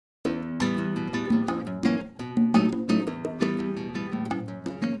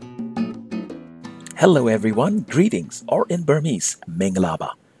Hello everyone, greetings, or in Burmese,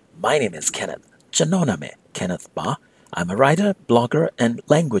 Mingalaba. My name is Kenneth, Chanoname Kenneth Ba. I'm a writer, blogger, and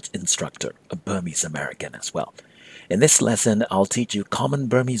language instructor, a Burmese American as well. In this lesson, I'll teach you common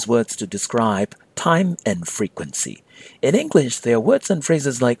Burmese words to describe time and frequency. In English, there are words and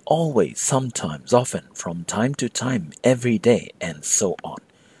phrases like always, sometimes, often, from time to time, every day, and so on.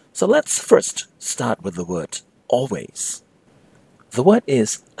 So let's first start with the word always. The word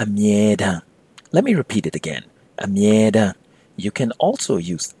is amieda. Let me repeat it again. Amieda. You can also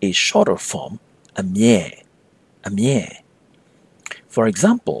use a shorter form, amie. Amie. For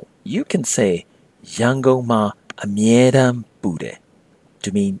example, you can say Yango ma amieda bude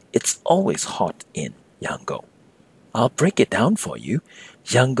to mean it's always hot in Yangon. I'll break it down for you.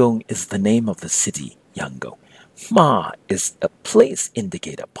 Yangon is the name of the city, Yangon. Ma is a place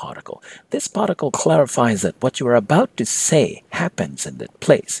indicator particle. This particle clarifies that what you are about to say happens in that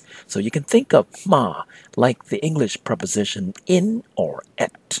place. So you can think of ma like the English preposition in or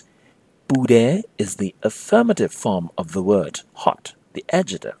at. Bude is the affirmative form of the word hot, the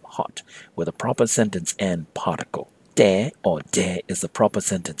adjective hot, with a proper sentence and particle. De or de is the proper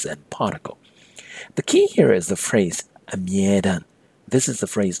sentence and particle. The key here is the phrase amiedan. This is the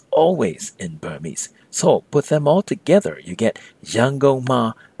phrase always in Burmese. So put them all together, you get Yangon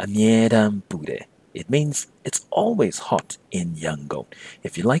ma amiedan bude. It means it's always hot in Yangon.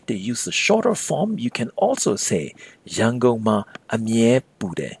 If you like to use the shorter form, you can also say Yangon ma amie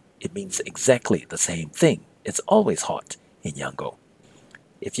bude. It means exactly the same thing. It's always hot in Yangon.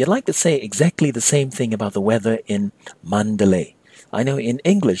 If you'd like to say exactly the same thing about the weather in Mandalay, I know in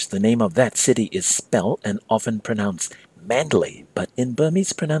English the name of that city is spelled and often pronounced Mandalay, but in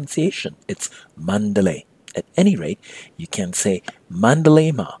Burmese pronunciation it's Mandalay. At any rate, you can say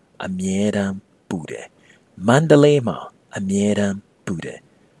Mandalay ma amiedam bude. Mandalay ma amiedam bude.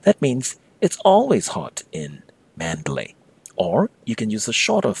 That means it's always hot in Mandalay. Or you can use a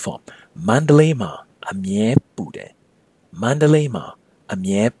shorter form, Mandalay ma amie bude. Mandalay ma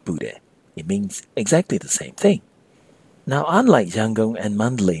amie bude. It means exactly the same thing. Now, unlike Yangon and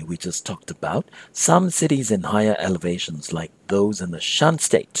Mandalay we just talked about, some cities in higher elevations like those in the Shan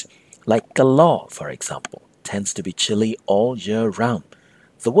state, like Galore for example, tends to be chilly all year round.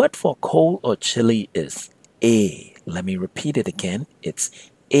 The word for cold or chilly is a. Let me repeat it again. It's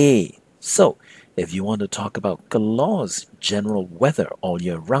a. So, if you want to talk about Galore's general weather all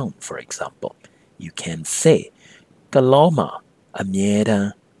year round, for example, you can say Galore ma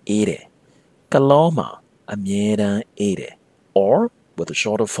amieda ere. Galore ma amieda ere. Or, with a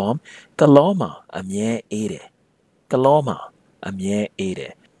shorter form, Galore ma amie ere. Galore ma amie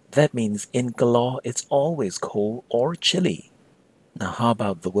ere. That means in Galore it's always cold or chilly. Now how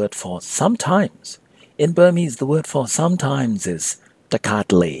about the word for sometimes? In Burmese the word for sometimes is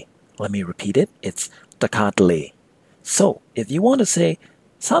takatle. Let me repeat it. It's takatle. So, if you want to say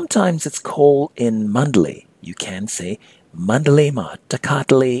sometimes it's cold in Mandalay, you can say Mandalay ma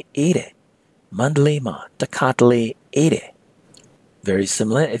takatle ere. Mandalay ma takatle ere. Very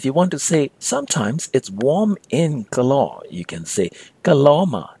similar. If you want to say sometimes it's warm in Galore, you can say Galore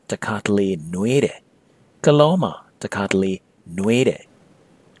ma takatle nuere. Galore ma takatle nuere.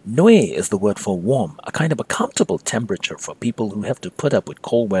 Nue is the word for warm, a kind of a comfortable temperature for people who have to put up with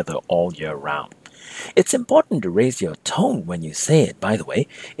cold weather all year round. It's important to raise your tone when you say it, by the way.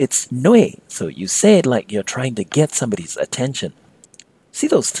 It's nue, so you say it like you're trying to get somebody's attention. See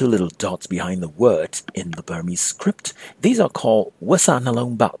those two little dots behind the words in the Burmese script? These are called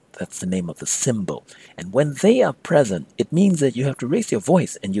wasanalongbao. That's the name of the symbol. And when they are present, it means that you have to raise your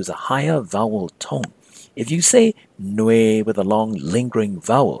voice and use a higher vowel tone. If you say nue with a long lingering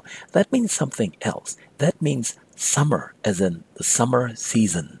vowel, that means something else. That means summer, as in the summer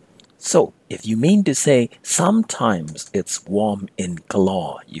season. So, if you mean to say sometimes it's warm in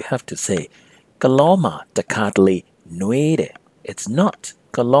Galore, you have to say Galore ma takatle nuere. It's not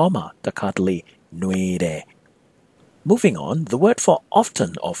Galore ma takatle nuere. Moving on, the word for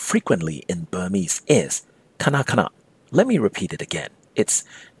often or frequently in Burmese is kanakana. Let me repeat it again. It's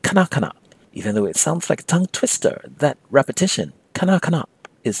kanakana. Even though it sounds like a tongue twister, that repetition, kanakana,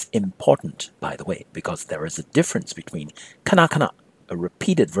 is important, by the way, because there is a difference between kanakana, a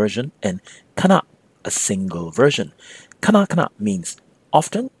repeated version, and kana, a single version. Kanakana means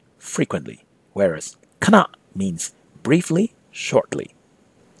often, frequently, whereas kana means briefly, shortly.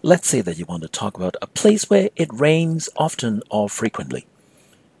 Let's say that you want to talk about a place where it rains often or frequently.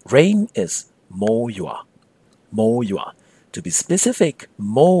 Rain is mo yua. Mo yua. To be specific,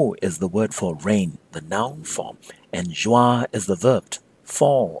 mo is the word for rain, the noun form, and jua is the verb,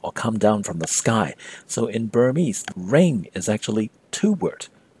 fall or come down from the sky. So in Burmese, rain is actually two words,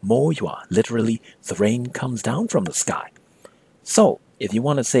 mo yua, literally the rain comes down from the sky. So, if you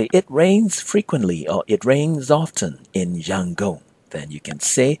want to say it rains frequently or it rains often in Yangon, then you can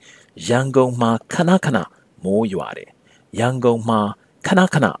say Yangon ma kanakana mo yuare. Yangon ma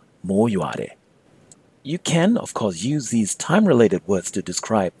kanakana mo yuare. You can, of course, use these time-related words to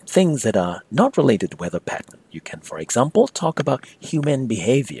describe things that are not related to weather pattern. You can, for example, talk about human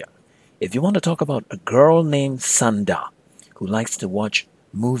behavior. If you want to talk about a girl named Sanda who likes to watch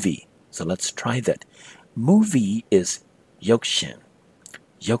movie, so let's try that. Movie is yokshin.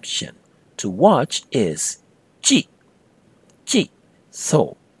 Yokshin. To watch is ji. Ji.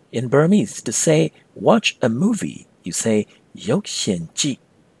 So, in Burmese, to say watch a movie, you say yokshin ji.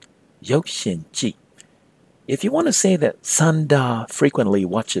 Yokshin ji. If you want to say that Sanda frequently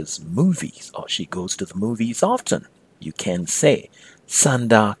watches movies or she goes to the movies often, you can say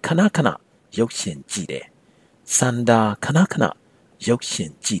Sanda kanakana yokshin jide. Sanda kanakana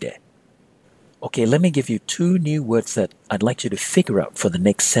yokshin jide. Okay, let me give you two new words that I'd like you to figure out for the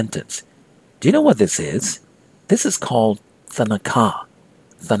next sentence. Do you know what this is? This is called thanaka.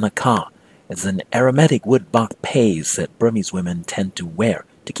 Thanaka is an aromatic wood bark paste that Burmese women tend to wear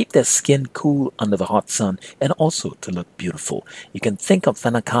to keep their skin cool under the hot sun and also to look beautiful. You can think of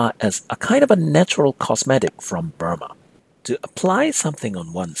thanaka as a kind of a natural cosmetic from Burma. To apply something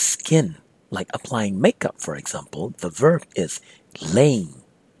on one's skin, like applying makeup, for example, the verb is laying.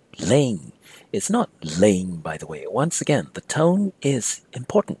 Laying. It's not laying, by the way. Once again, the tone is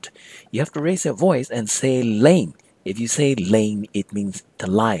important. You have to raise your voice and say laying. If you say laying, it means to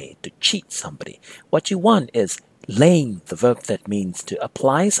lie, to cheat somebody. What you want is laying, the verb that means to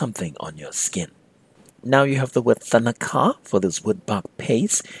apply something on your skin. Now you have the word thanaka for this wood bark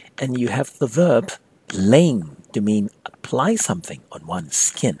paste, and you have the verb laying to mean apply something on one's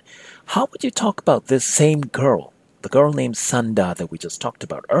skin. How would you talk about this same girl, the girl named Sanda that we just talked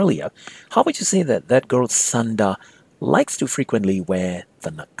about earlier? How would you say that that girl Sanda likes to frequently wear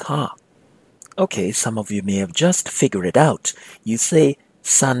thanaka? Okay, some of you may have just figured it out. You say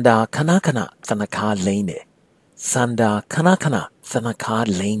Sanda kanakana thanaka lene. Sanda kanakana thanaka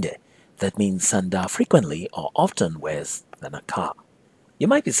lene. That means Sanda frequently or often wears thanaka. You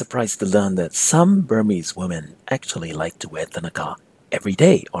might be surprised to learn that some Burmese women actually like to wear thanaka every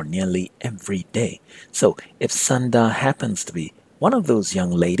day or nearly every day. So if Sanda happens to be one of those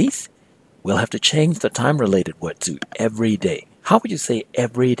young ladies, we'll have to change the time-related word to every day. How would you say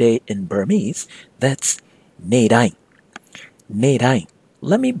every day in Burmese? That's ne daing. Ne daing.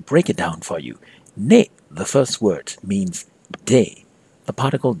 Let me break it down for you. Ne, the first word, means day. The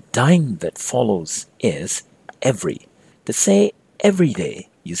particle daing that follows is every. To say every day,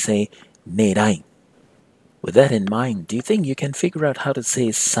 you say ne daing. With that in mind, do you think you can figure out how to say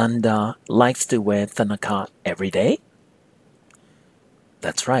Sanda likes to wear thanaka every day?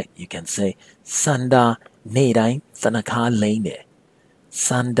 That's right, you can say Sanda ne daing thanaka lene.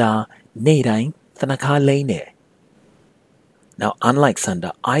 Sanda ne daing thanaka lene. Now, unlike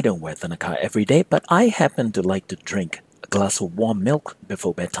Sanda, I don't wear thanaka every day, but I happen to like to drink a glass of warm milk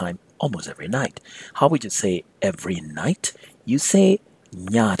before bedtime almost every night. How would you say every night? You say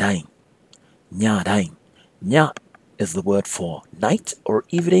nya daing. Nya daing. Nya is the word for night or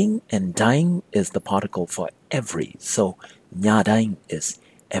evening, and daing is the particle for every. So, nya daing is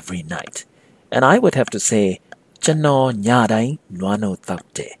every night. And I would have to say, Chano nya daing nuano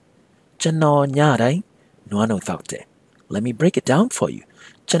taute. Chano nya daing nuano taute. Let me break it down for you.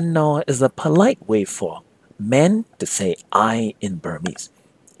 Chano is a polite way for men to say I in Burmese.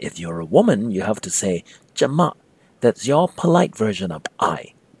 If you're a woman, you have to say chama. That's your polite version of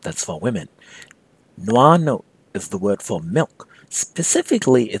I. That's for women. Nuano is the word for milk.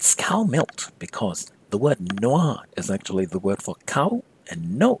 Specifically, it's cow milk because the word noa is actually the word for cow,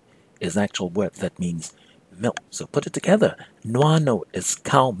 and no is the actual word that means milk. So put it together. Nuano is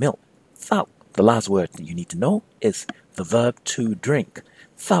cow milk. Thou, the last word you need to know, is the verb to drink.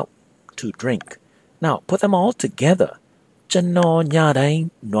 Thou, to drink. Now, put them all together. Chano nya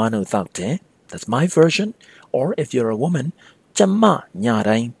daing nuano thaute. That's my version. Or if you're a woman, chama nya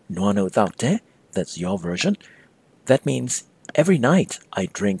daing nuano thaute. That's your version. That means every night I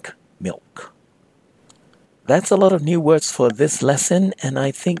drink milk. That's a lot of new words for this lesson, and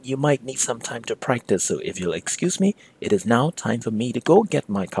I think you might need some time to practice. So if you'll excuse me, it is now time for me to go get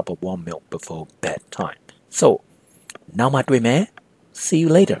my cup of warm milk before bedtime. So, now matwe me. See you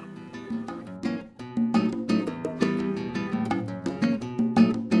later.